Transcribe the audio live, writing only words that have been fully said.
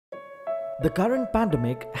The current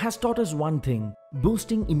pandemic has taught us one thing: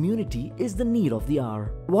 boosting immunity is the need of the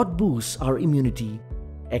hour. What boosts our immunity?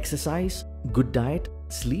 Exercise, good diet,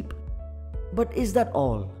 sleep? But is that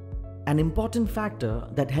all? An important factor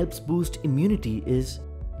that helps boost immunity is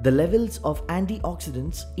the levels of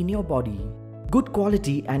antioxidants in your body. Good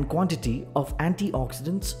quality and quantity of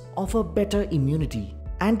antioxidants offer better immunity.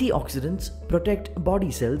 Antioxidants protect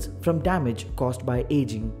body cells from damage caused by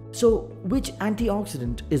aging. So, which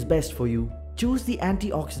antioxidant is best for you? Choose the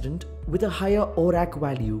antioxidant with a higher ORAC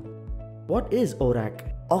value. What is ORAC?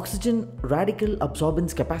 Oxygen radical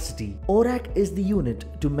absorbance capacity. ORAC is the unit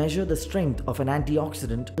to measure the strength of an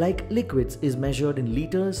antioxidant, like liquids is measured in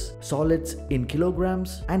liters, solids in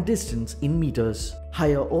kilograms, and distance in meters.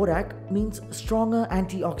 Higher ORAC means stronger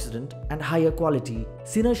antioxidant and higher quality.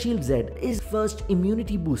 Synergial Z is first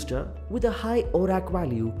immunity booster with a high ORAC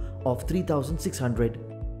value of 3600.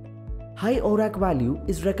 High ORAC value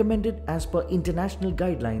is recommended as per international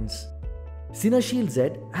guidelines. Synergial Z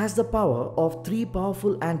has the power of 3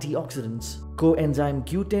 powerful antioxidants: coenzyme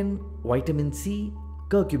Q10, vitamin C,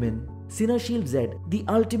 curcumin. Synergial Z, the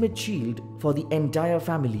ultimate shield for the entire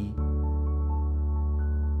family.